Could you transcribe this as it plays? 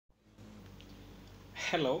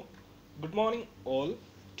Hello, good morning all.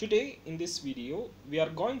 Today in this video we are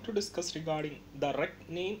going to discuss regarding the rect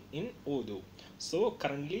name in Odoo. So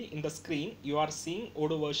currently in the screen you are seeing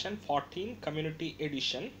Odoo version 14 community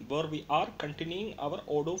edition where we are continuing our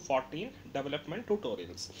Odoo 14 development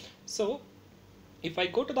tutorials. So if I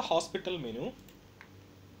go to the hospital menu,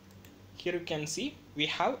 here you can see we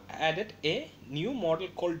have added a new model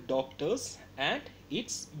called doctors and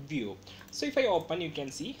its view. So if I open, you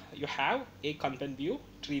can see you have a content view,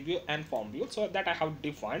 tree view and form view. So that I have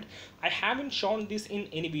defined. I haven't shown this in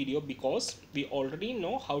any video because we already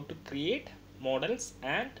know how to create models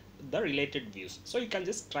and the related views. So you can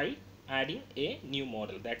just try adding a new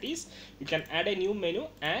model, that is you can add a new menu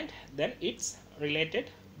and then its related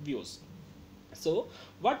views. So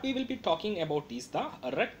what we will be talking about is the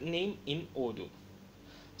rect name in Odoo.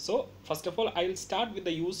 So first of all I will start with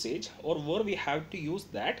the usage or where we have to use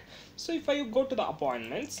that. So if I go to the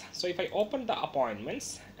appointments, so if I open the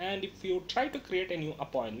appointments and if you try to create a new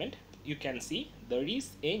appointment, you can see there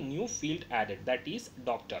is a new field added, that is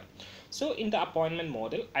doctor. So in the appointment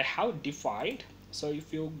model I have defined, so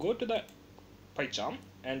if you go to the pie chart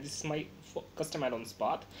and this is my custom add-ons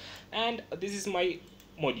path and this is my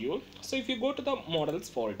module. So if you go to the models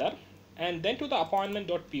folder and then to the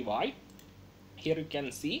appointment.py, here you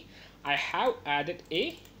can see I have added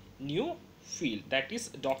a new field, that is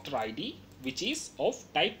doctor ID, which is of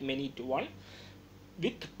type many to one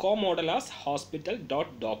with co-model as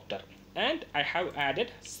hospital.doctor, and I have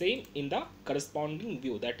added same in the corresponding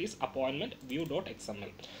view, that is appointment view.xml.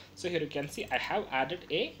 So here you can see I have added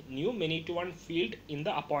a new many to one field in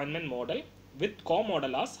the appointment model with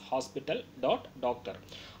co-model as hospital.doctor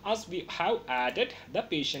as we have added the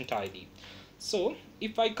patient ID. So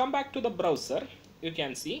if I come back to the browser, you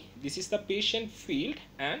can see this is the patient field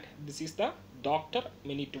and this is the doctor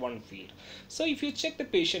many to one field. So if you check the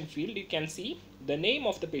patient field, you can see the name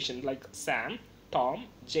of the patient like Sam, Tom,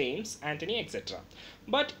 James, Anthony, etc.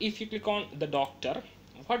 But if you click on the doctor,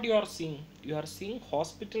 what you are seeing? You are seeing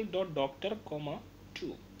hospital.doctor,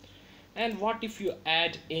 2. And what if you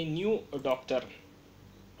add a new doctor?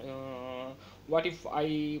 What if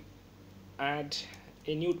I add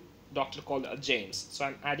a new doctor called James? So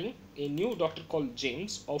I'm adding a new doctor called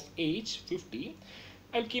James of age 50.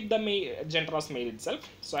 I'll keep the gender as male itself.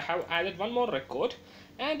 So I have added one more record,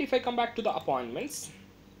 and if I come back to the appointments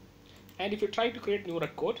and if you try to create new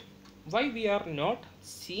record, why we are not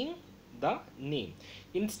seeing the name?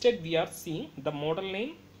 Instead we are seeing the model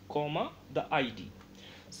name comma the ID.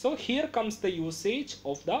 So here comes the usage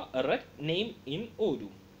of the rect name in Odoo.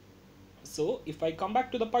 So if I come back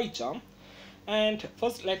to the pie chart and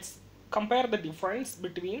first let's compare the difference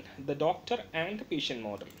between the doctor and the patient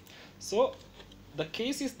model. So the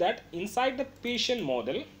case is that inside the patient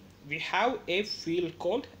model we have a field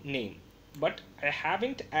called name, but I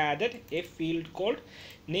haven't added a field called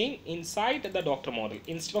name inside the doctor model.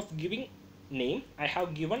 Instead of giving name, I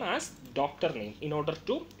have given as doctor name in order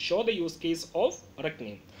to show the use case of rect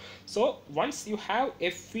name. So once you have a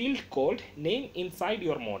field called name inside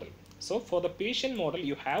your model, so for the patient model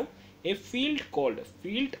you have a field called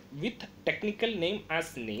field with technical name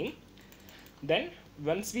as name. Then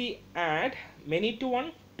once we add many to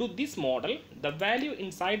one to this model, the value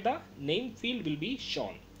inside the name field will be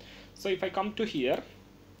shown. So if I come to here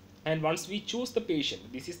and once we choose the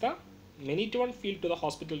patient, this is the many to one field to the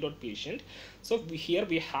hospital.patient. So here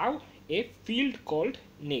we have a field called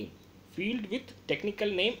name, field with technical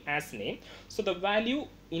name as name. So the value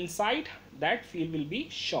inside that field will be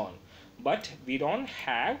shown, but we don't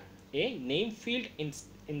have a name field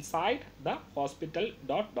inside the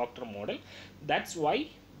hospital.doctor model. That's why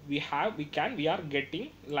we are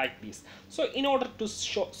getting like this. So in order to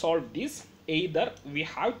solve this, either we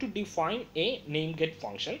have to define a name get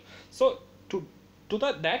function. So to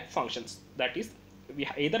that functions, that is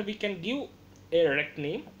either we can give a rect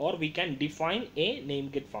name or we can define a name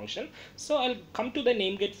get function. So I'll come to the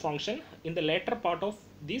name get function in the later part of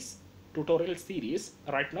this tutorial series.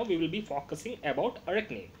 Right now we will be focusing about a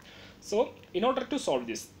rect name. So in order to solve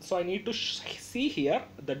this, so I need to see here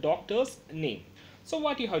the doctor's name. So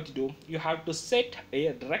what you have to do, you have to set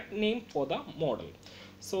a rect name for the model.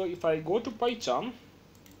 So if I go to pie chart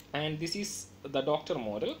and this is the doctor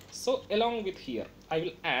model, so along with here I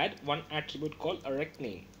will add one attribute called a rect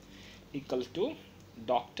name equal to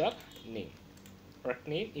doctor name, rect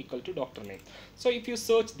name equal to doctor name. So if you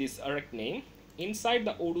search this rect name inside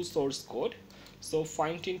the Odoo source code, so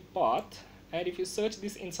find in path, and if you search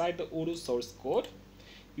this inside the Odoo source code,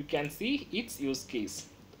 you can see its use case.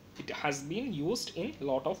 It has been used in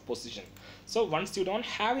lot of position. So once you don't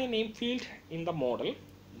have a name field in the model,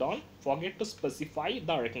 don't forget to specify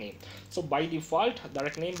the rec name. So by default the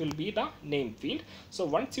rec name will be the name field. So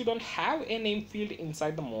once you don't have a name field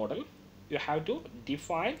inside the model, you have to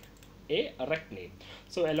define a rec name.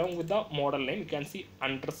 So along with the model name, you can see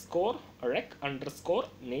underscore rec underscore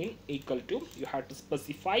name equal to, you have to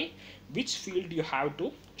specify which field you have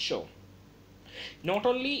to show. Not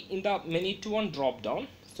only in the many to one drop down.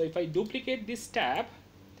 So if I duplicate this tab,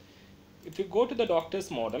 if you go to the doctor's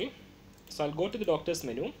model, so I'll go to the doctor's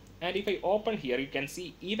menu, and if I open here, you can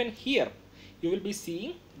see even here you will be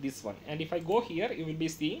seeing this one, and if I go here, you will be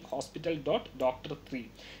seeing hospital.doctor3,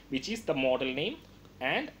 which is the model name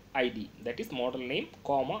and ID, that is model name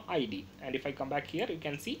comma ID. And if I come back here, you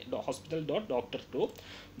can see the hospital.doctor2,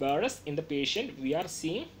 whereas in the patient we are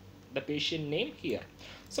seeing the patient name here.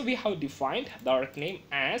 So we have defined the rec name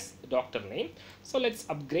as doctor name. So let's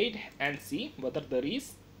upgrade and see whether there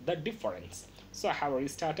is the difference. So I have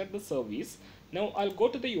restarted the service. Now I'll go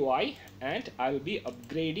to the UI and I'll be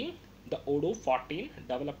upgrading the Odoo 14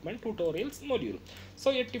 development tutorials module.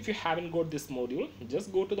 So yet if you haven't got this module,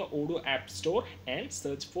 just go to the Odoo app store and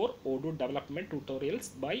search for Odoo development tutorials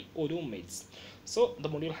by Odoo mates. So the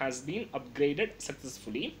module has been upgraded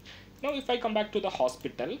successfully. Now if I come back to the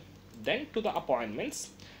hospital, then to the appointments,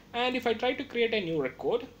 and if I try to create a new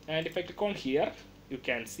record, and if I click on here, you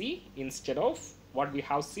can see instead of what we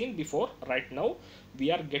have seen before, right now we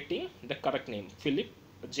are getting the correct name, Philip,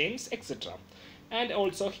 James, etc. And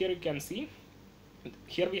also here you can see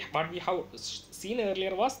here what we have seen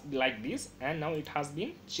earlier was like this, and now it has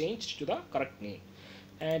been changed to the correct name.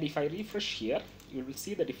 And if I refresh here, you will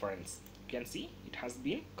see the difference. You can see it has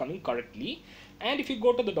been coming correctly. And if you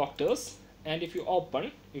go to the doctors and if you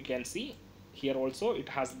open, you can see here also it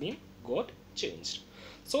has been got changed.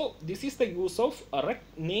 So this is the use of a rec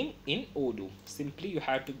name in Odoo. Simply you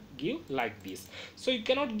have to give like this. So you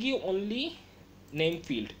cannot give only name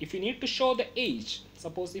field. If you need to show the age,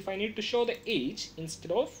 suppose if I need to show the age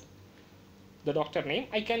instead of the doctor name,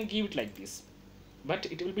 I can give it like this, but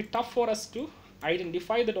it will be tough for us to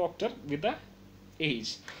identify the doctor with the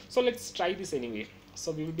age. So let's try this anyway.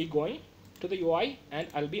 So we will be going to the UI and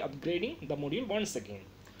I'll be upgrading the module once again.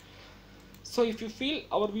 So if you feel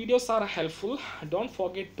our videos are helpful, don't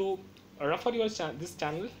forget to refer this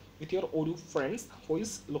channel with your Odoo friends who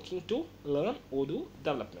is looking to learn Odoo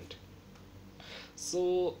development.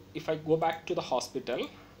 So if I go back to the hospital,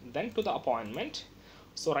 then to the appointment,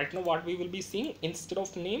 so right now what we will be seeing, instead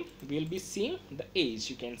of name we will be seeing the age.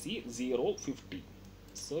 You can see 050.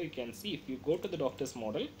 So you can see if you go to the doctor's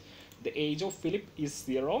model, the age of Philip is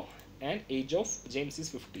 0 and age of James is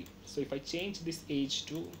 50. So if I change this age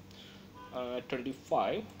to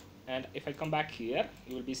 25, and if I come back here,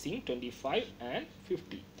 you will be seeing 25 and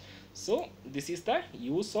 50. So this is the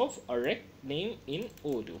use of a rec name in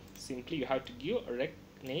Odoo. Simply you have to give a rec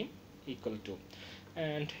name equal to,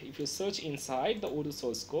 and if you search inside the Odoo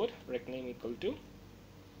source code, rec name equal to,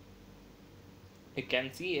 you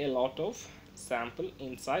can see a lot of sample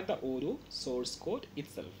inside the Odoo source code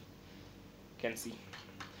itself. You can see.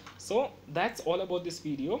 So that's all about this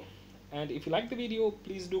video, and if you like the video,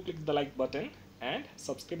 please do click the like button and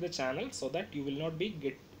subscribe the channel so that you will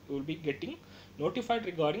be getting notified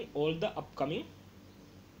regarding all the upcoming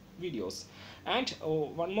videos. And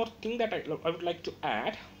one more thing that I would like to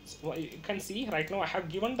add, so you can see right now I have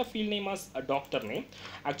given the field name as a doctor name.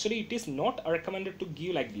 Actually it is not recommended to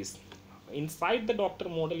give like this. Inside the doctor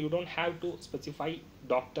model you don't have to specify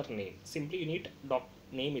doctor name, simply you need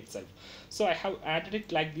name itself. So I have added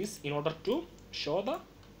it like this in order to show the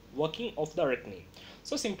working of the rec name.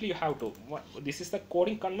 So simply you have to, this is the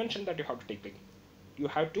coding convention that you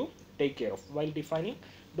have to take care of while defining.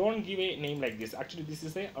 Don't give a name like this. Actually this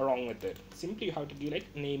is a wrong method. Simply you have to give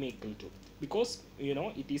like name equal to, because you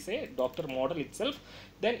know it is a doctor model itself.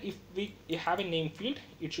 Then if we have a name field,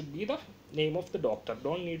 it should be the name of the doctor.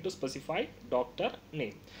 Don't need to specify doctor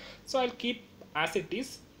name. So I'll keep as it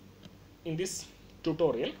is in this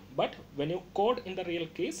tutorial, but when you code in the real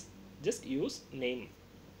case, just use name.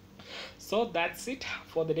 So that's it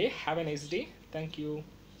for the day. Have a nice day. Thank you.